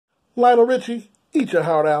Lionel Richie, eat your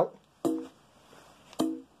heart out.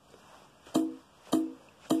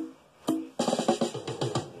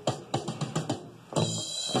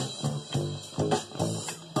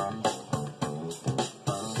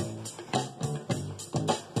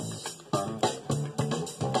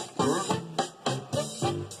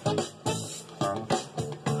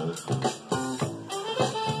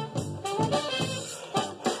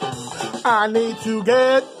 I need to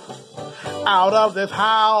get out of this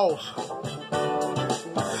house.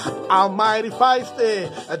 I'm mighty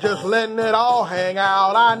feisty, just letting it all hang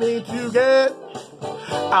out. I need to get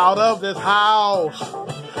out of this house.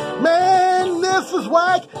 Man, this is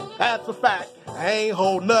whack, that's a fact. I ain't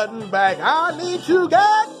hold nothing back. I need to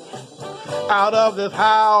get out of this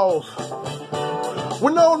house.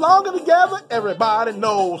 We're no longer together, everybody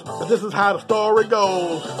knows that this is how the story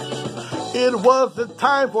goes. It was the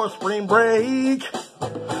time for spring break.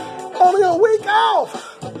 Only a week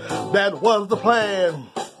off. That was the plan.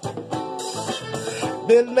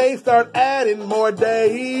 Then they start adding more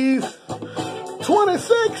days.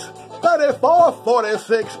 26, 34,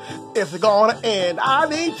 46. It's gonna end. I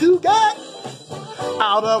need to get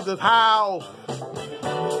out of this house.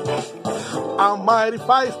 I'm mighty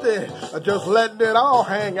feisty, just letting it all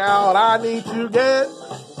hang out. I need to get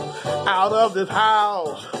out of this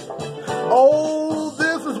house. Oh,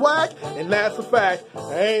 this is whack, and that's a fact.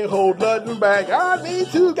 I ain't hold nothing back. I need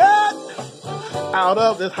to get out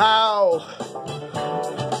of this house.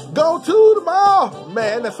 Go to the mall,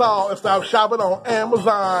 man, that's all, and stop shopping on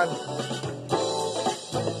Amazon.